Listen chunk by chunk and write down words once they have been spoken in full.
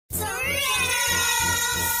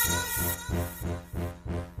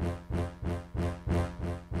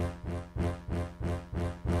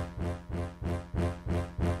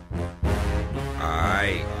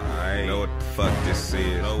just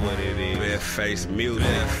said, know what it is. Bearfaced music.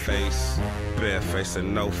 Bearfaced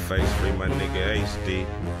and no face. Free my nigga HD.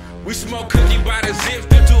 We smoke cookie by the zip,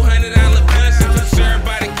 the $200 blunts. Served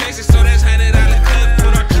by the cases, so that's $100 cut.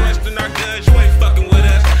 Put our trust in our guns, you ain't fucking with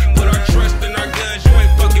us. Put our trust in our guns, you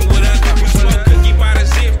ain't fucking with us. We smoke cookie by the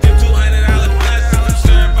zip, the $200 blunts.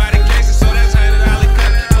 Served by the cases, so that's $100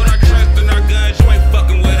 cut. Put our trust in our guns, you ain't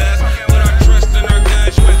fucking with us. Put our trust in our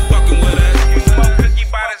guns, you ain't fucking with us. We smoke cookie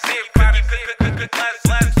by the zip, cookie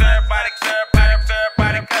blunts. Served by the cut.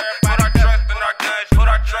 Put our trust in our guns, put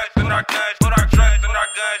our trust in our guns, put our trust in our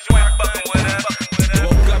guns, you ain't fucking with us.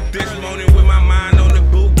 Woke up this morning with my mind on the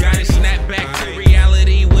Bugatti. Snap back to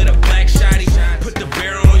reality with a black shotty. Put the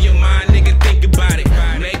barrel on your mind, nigga, think about it.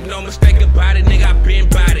 Make no mistake about it, nigga, I been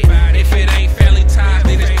bout it. If it ain't family ties,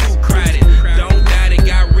 then it's too crowded. Don't doubt it,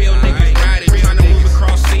 got real niggas riding. Tryna move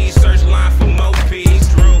across seas, search line for more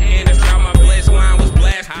peas. And the drop my blessed line was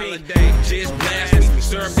blast pink. Just blast me,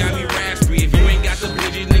 syrup got me raspy. If you ain't got the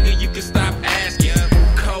bridges, nigga, you can stop asking.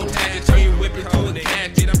 Cold tag, turn your whip into a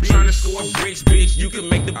gadget. I'm tryna score bricks, bitch, you can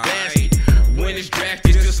make the basket. When it's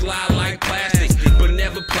drafted, just slide like plastic, but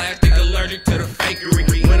never plastic, allergic to the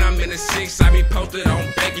fakery. When I'm in the 6, I be posted on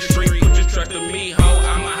Baker Street. Put your trust in me, ho,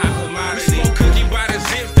 I'm a hot commodity. We smoke cookie by the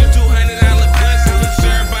zip, the $200 blunts.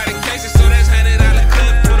 Served by the cases, so that's $100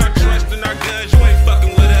 cut. Put our trust in our guns, you ain't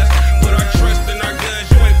fucking with us. Put our trust in our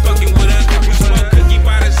guns, you ain't fucking with us. We smoke cookie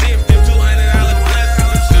by the zip, the $200 blunts.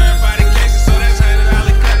 Served by the cases, so that's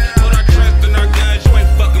 $100 cut. Put our trust in our guns, you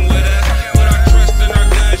ain't fucking with us. Put our trust in our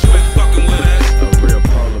guns, you ain't fucking with us. A real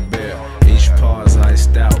polar bear, each paw's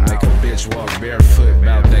iced out. Make a bitch walk barefoot,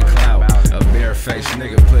 bout that clout. A bare-faced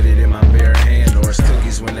nigga put it in my bare hand. Or it's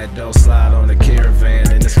cookies when that dough slide on the caravan.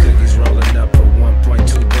 And this cookies rolling up a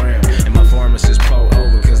 1.2 gram. And my pharmacist pull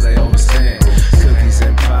over cause they overstand. Cookies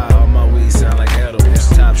and pie, all my weed sound like edibles.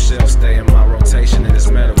 Top shelf stay in my rotation and it's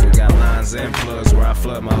medical. Got lines and plugs where I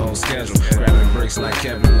flood my whole schedule. Grabbing bricks like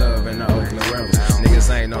Kevin Love and the Oakland Rebels. Niggas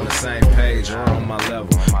ain't on the same page or on my level.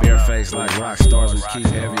 Bearfaced like rock stars, we keep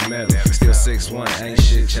heavy metal. Still 6'1", ain't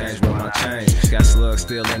shit changed but my change. Got slugs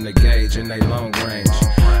still in the gauge and they long range.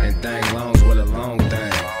 And thing longs with a long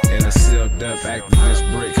thing. And a sealed up active